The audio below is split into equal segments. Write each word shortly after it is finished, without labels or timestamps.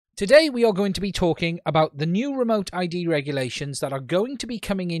Today we are going to be talking about the new remote ID regulations that are going to be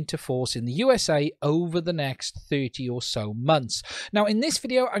coming into force in the USA over the next 30 or so months. Now in this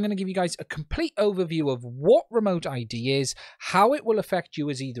video I'm going to give you guys a complete overview of what remote ID is, how it will affect you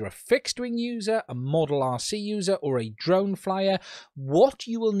as either a fixed wing user, a model RC user or a drone flyer, what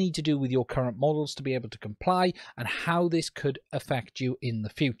you will need to do with your current models to be able to comply, and how this could affect you in the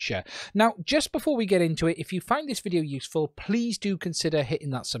future. Now just before we get into it, if you find this video useful, please do consider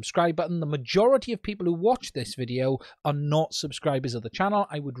hitting that subscribe button. The majority of people who watch this video are not subscribers of the channel.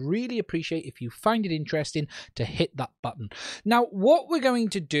 I would really appreciate if you find it interesting to hit that button. Now what we're going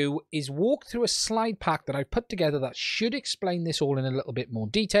to do is walk through a slide pack that I put together that should explain this all in a little bit more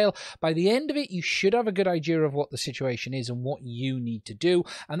detail. By the end of it you should have a good idea of what the situation is and what you need to do,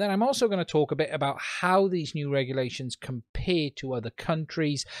 and then I'm also going to talk a bit about how these new regulations compare to other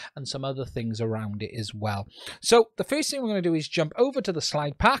countries and some other things around it as well. So the first thing we're going to do is jump over to the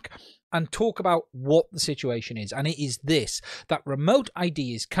slide pack and talk about what the situation is, and it is this: that remote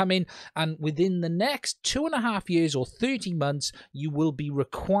ID is coming, and within the next 2.5 years or 30 months you will be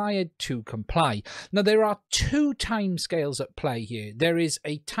required to comply. Now there are two timescales at play here. There is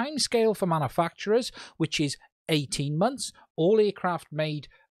a timescale for manufacturers, which is 18 months. All aircraft made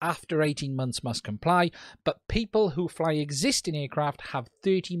after 18 months must comply, but people who fly existing aircraft have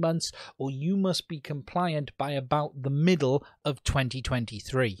 30 months, or you must be compliant by about the middle of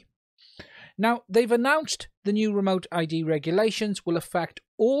 2023. Now, they've announced the new remote ID regulations will affect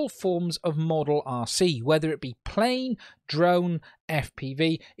all forms of model RC, whether it be plane, drone,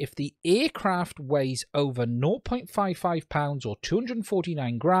 FPV. If the aircraft weighs over 0.55 pounds or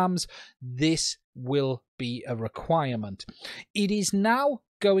 249 grams, this will be a requirement. It is now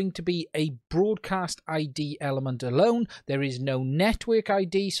going to be a broadcast ID element alone. There is no network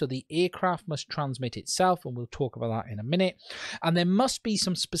ID, so the aircraft must transmit itself, and we'll talk about that in a minute. And there must be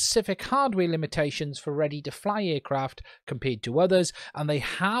some specific hardware limitations for ready-to-fly aircraft compared to others, and they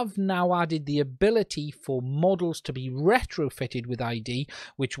have now added the ability for models to be retrofitted with ID,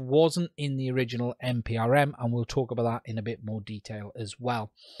 which wasn't in the original NPRM, and we'll talk about that in a bit more detail as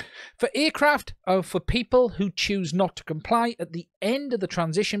well. For aircraft, for people who choose not to comply, at the end of the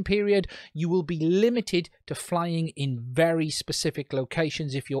transition period, you will be limited to flying in very specific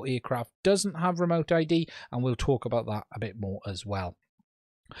locations if your aircraft doesn't have remote ID, and we'll talk about that a bit more as well.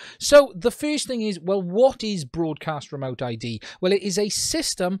 So the first thing is, well, what is broadcast remote ID? Well, it is a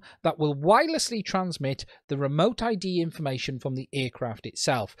system that will wirelessly transmit the remote ID information from the aircraft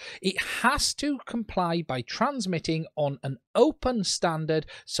itself. It has to comply by transmitting on an open standard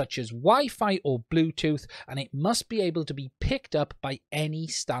such as Wi-Fi or Bluetooth, and it must be able to be picked up by any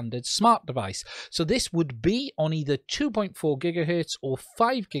standard smart device. So this would be on either 2.4 gigahertz or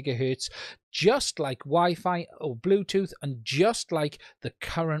 5 gigahertz, just like Wi-Fi or Bluetooth, and just like the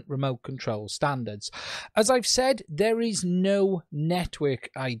current remote control standards. As I've said, there is no network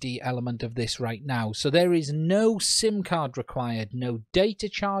ID element of this right now, so there is no SIM card required, no data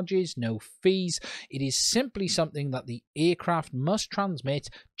charges, no fees. It is simply something that the aircraft must transmit,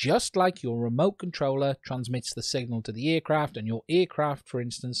 just like your remote controller transmits the signal to the aircraft, and your aircraft, for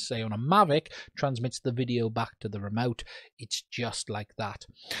instance, say on a Mavic, transmits the video back to the remote. It's just like that.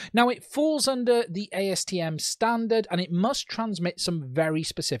 Now it falls under the ASTM standard, and it must transmit some very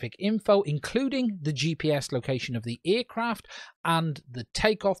specific info, including the GPS location of the aircraft and the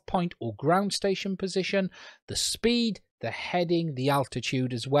takeoff point or ground station position, the speed, the heading, the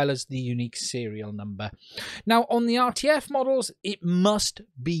altitude, as well as the unique serial number. Now on the RTF models, it must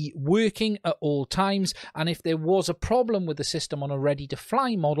be working at all times, and if there was a problem with the system on a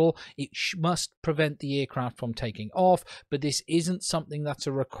ready-to-fly model, it must prevent the aircraft from taking off, but this isn't something that's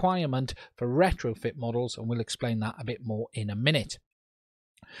a requirement for retrofit models, and we'll explain that a bit more in a minute.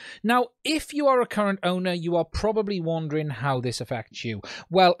 Now, if you are a current owner, you are probably wondering how this affects you.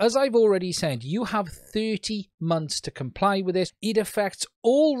 Well, as I've already said, you have 30 months to comply with this. It affects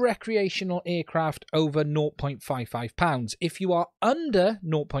all recreational aircraft over 0.55 pounds. If you are under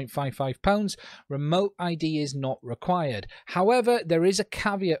 0.55 pounds, remote ID is not required. However, there is a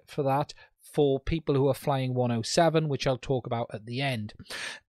caveat for that for people who are flying 107, which I'll talk about at the end.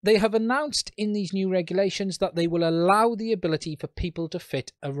 They have announced in these new regulations that they will allow the ability for people to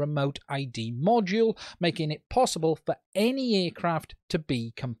fit a remote ID module, making it possible for any aircraft to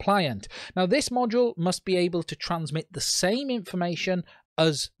be compliant. Now, this module must be able to transmit the same information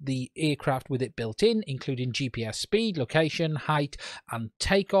as the aircraft with it built in, including GPS speed, location, height, and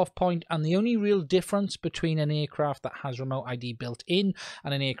takeoff point. And the only real difference between an aircraft that has remote ID built in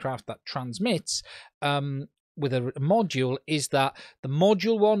and an aircraft that transmits with a module is that the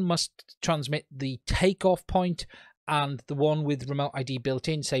module one must transmit the takeoff point and the one with remote ID built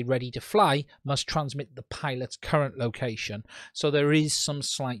in, say ready to fly, must transmit the pilot's current location. So there is some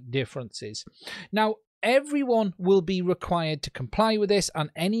slight differences. Now, everyone will be required to comply with this, and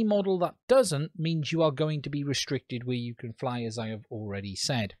any model that doesn't means you are going to be restricted where you can fly, as I have already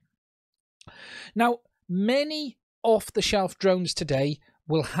said. Now, many off-the-shelf drones today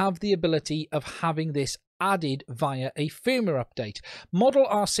will have the ability of having this added via a firmware update. Model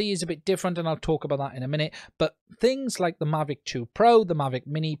RC is a bit different, and I'll talk about that in a minute, but things like the Mavic 2 Pro, the Mavic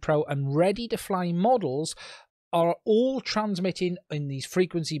Mini Pro, and ready-to-fly models are all transmitting in these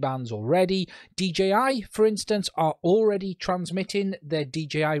frequency bands already. DJI, for instance, are already transmitting their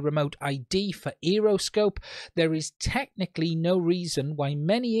DJI Remote ID for aeroscope. There is technically no reason why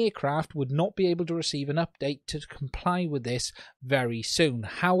many aircraft would not be able to receive an update to comply with this very soon.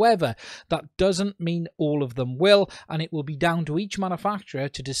 However, that doesn't mean all of them will, and it will be down to each manufacturer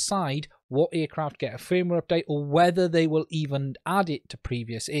to decide what aircraft get a firmware update or whether they will even add it to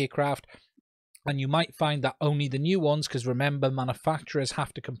previous aircraft. And you might find that only the new ones, because remember, manufacturers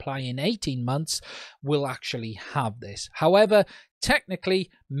have to comply in 18 months, will actually have this. However, technically,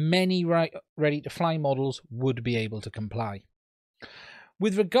 many ready-to-fly models would be able to comply.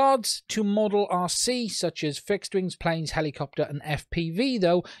 With regards to Model RC, such as fixed wings, planes, helicopter, and FPV,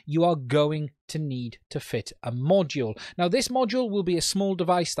 though, you are going to need to fit a module. Now, this module will be a small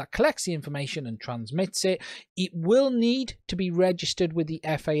device that collects the information and transmits it. It will need to be registered with the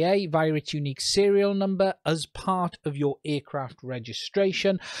FAA via its unique serial number as part of your aircraft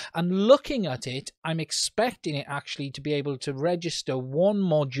registration. And looking at it, I'm expecting it actually to be able to register one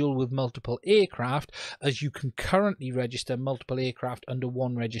module with multiple aircraft, as you can currently register multiple aircraft under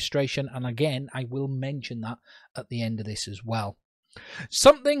one registration. And again, I will mention that at the end of this as well.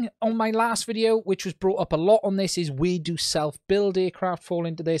 Something on my last video which was brought up a lot on this is, where do self-build aircraft fall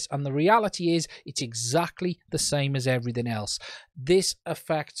into this? And the reality is it's exactly the same as everything else. This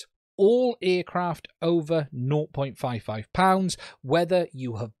affects all aircraft over 0.55 pounds, whether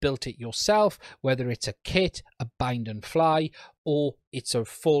you have built it yourself, whether it's a kit, a bind and fly, or it's a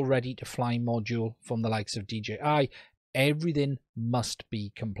full ready-to-fly module from the likes of DJI. Everything must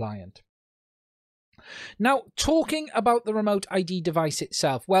be compliant. Now, talking about the remote ID device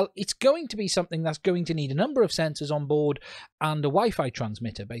itself, well, it's going to be something that's going to need a number of sensors on board and a Wi-Fi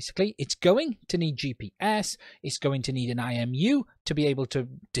transmitter, basically. It's going to need GPS, it's going to need an IMU to be able to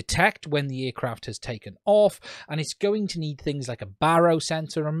detect when the aircraft has taken off, and it's going to need things like a baro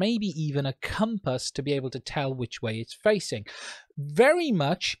sensor or maybe even a compass to be able to tell which way it's facing. Very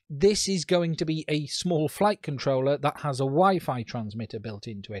much, this is going to be a small flight controller that has a Wi-Fi transmitter built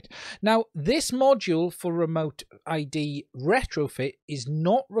into it. Now, this module for remote ID retrofit is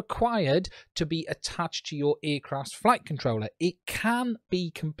not required to be attached to your aircraft's flight controller. It can be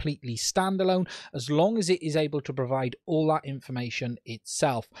completely standalone as long as it is able to provide all that information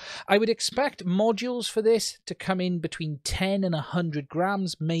itself. I would expect modules for this to come in between 10 and 100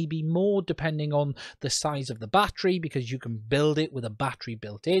 grams, maybe more, depending on the size of the battery, because you can build it with a battery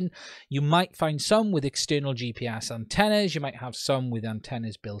built in. You might find some with external GPS antennas. You might have some with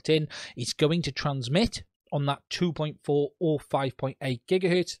antennas built in. It's going to transmit on that 2.4 or 5.8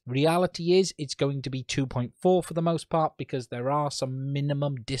 gigahertz. Reality is it's going to be 2.4 for the most part, because there are some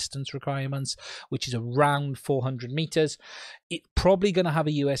minimum distance requirements, which is around 400 meters. It's probably going to have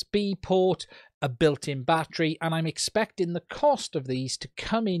a USB port, a built-in battery, and I'm expecting the cost of these to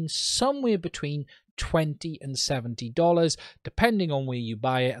come in somewhere between $20 and $70, depending on where you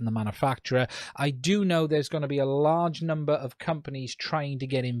buy it and the manufacturer. I do know there's going to be a large number of companies trying to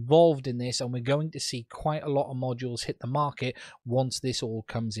get involved in this, and we're going to see quite a lot of modules hit the market once this all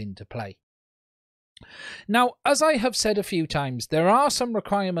comes into play. Now, as I have said a few times, there are some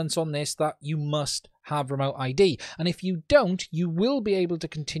requirements on this that you must have remote ID, and if you don't, you will be able to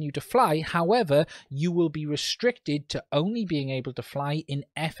continue to fly. However, you will be restricted to only being able to fly in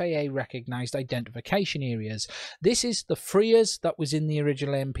FAA-recognized identification areas. This is the FRIAs that was in the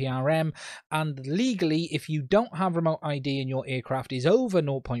original NPRM, and legally, if you don't have remote ID and your aircraft is over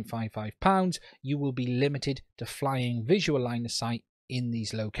 0.55 pounds, you will be limited to flying visual line of sight in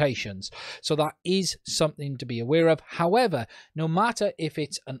these locations. So that is something to be aware of. However, no matter if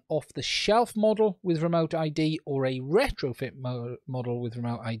it's an off-the-shelf model with remote ID or a retrofit model with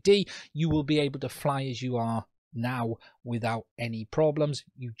remote ID, you will be able to fly as you are now without any problems.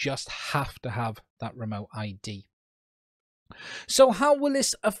 You just have to have that remote ID. So how will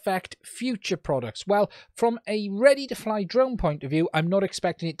this affect future products? Well, from a ready-to-fly drone point of view, I'm not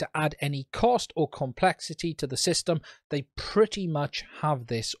expecting it to add any cost or complexity to the system. They pretty much have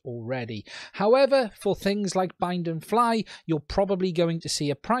this already. However, for things like bind and fly, you're probably going to see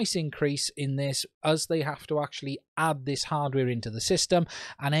a price increase in this, as they have to actually add this hardware into the system,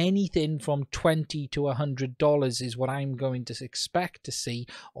 and anything from $20 to $100 is what I'm going to expect to see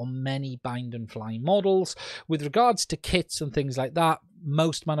on many bind and fly models. With regards to kits and things like that,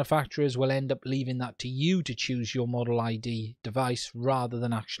 most manufacturers will end up leaving that to you to choose your model ID device rather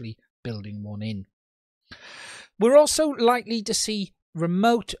than actually building one in. We're also likely to see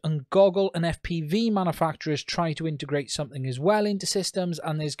remote and goggle and FPV manufacturers try to integrate something as well into systems,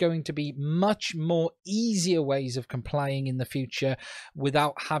 and there's going to be much more easier ways of complying in the future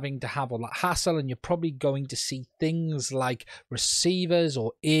without having to have all that hassle. And you're probably going to see things like receivers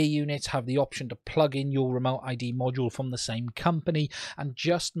or air units have the option to plug in your remote ID module from the same company and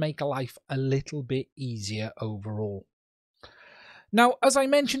just make life a little bit easier overall. Now, as I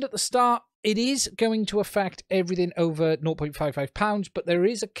mentioned at the start, it is going to affect everything over 0.55 pounds, but there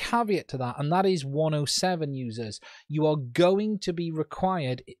is a caveat to that, and that is 107 users. You are going to be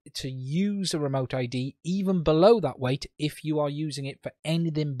required to use a remote ID even below that weight if you are using it for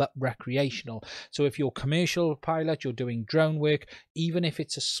anything but recreational. So if you're commercial pilot, you're doing drone work, even if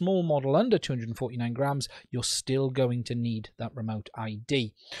it's a small model under 249 grams, you're still going to need that remote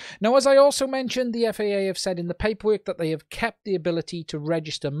ID. Now, as I also mentioned, the FAA have said in the paperwork that they have kept the ability to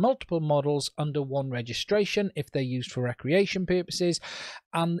register multiple models under one registration if they're used for recreation purposes,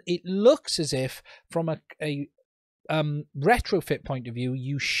 and it looks as if from a retrofit point of view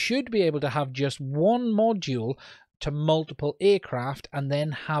you should be able to have just one module to multiple aircraft and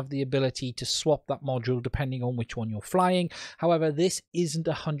then have the ability to swap that module depending on which one you're flying. However, this isn't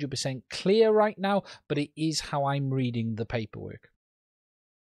 100% clear right now, but it is how I'm reading the paperwork.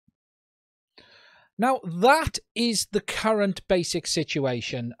 Now, that is the current basic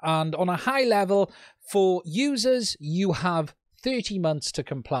situation, and on a high level, for users, you have 30 months to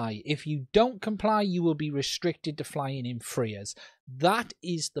comply. If you don't comply, you will be restricted to flying in freers. That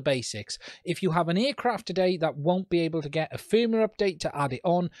is the basics. If you have an aircraft today that won't be able to get a firmware update to add it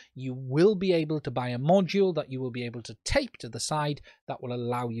on, you will be able to buy a module that you will be able to tape to the side that will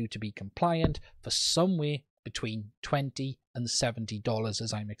allow you to be compliant for somewhere between $20 and $70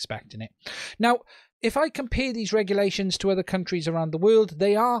 as I'm expecting it. Now, if I compare these regulations to other countries around the world,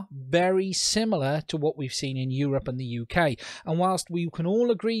 they are very similar to what we've seen in Europe and the UK. And whilst we can all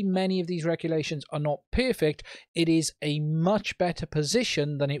agree many of these regulations are not perfect, it is a much better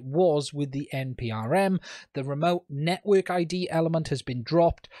position than it was with the NPRM. The remote network ID element has been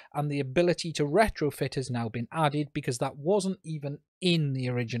dropped, and the ability to retrofit has now been added because that wasn't even in the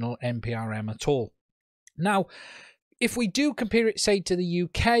original NPRM at all. Now, if we do compare it, say, to the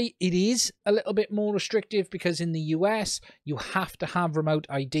UK, it is a little bit more restrictive because in the US, you have to have remote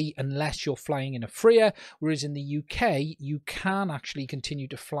ID unless you're flying in a freer, whereas in the UK, you can actually continue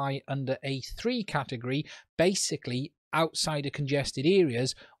to fly under A3 category, basically outside of congested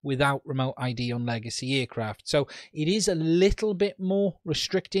areas without remote ID on legacy aircraft. So it is a little bit more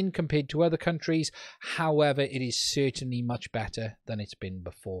restricting compared to other countries. However, it is certainly much better than it's been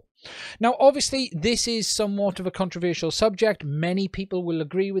before. Now, obviously, this is somewhat of a controversial subject. Many people will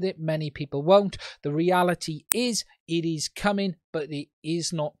agree with it, many people won't. The reality is it is coming, but it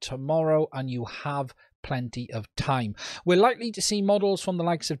is not tomorrow, and you have plenty of time. We're likely to see models from the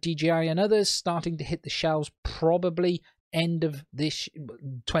likes of DJI and others starting to hit the shelves probably end of this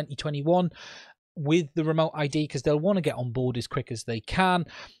 2021 with the remote ID, because they'll want to get on board as quick as they can.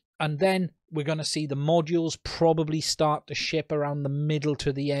 And then we're going to see the modules probably start to ship around the middle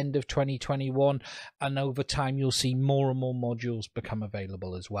to the end of 2021. And over time, you'll see more and more modules become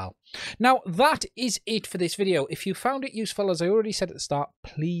available as well. Now, that is it for this video. If you found it useful, as I already said at the start,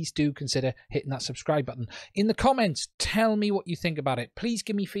 please do consider hitting that subscribe button. In the comments, tell me what you think about it. Please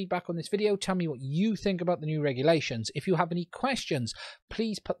give me feedback on this video. Tell me what you think about the new regulations. If you have any questions,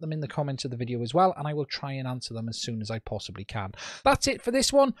 please put them in the comments of the video as well, and I will try and answer them as soon as I possibly can. That's it for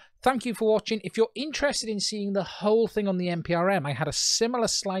this one. Thank you for watching. If you're interested in seeing the whole thing on the NPRM, I had a similar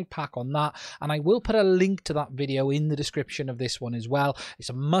slide pack on that, and I will put a link to that video in the description of this one as well. It's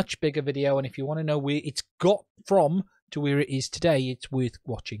a much bigger video, and if you want to know where it's got from to where it is today, it's worth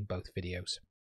watching both videos.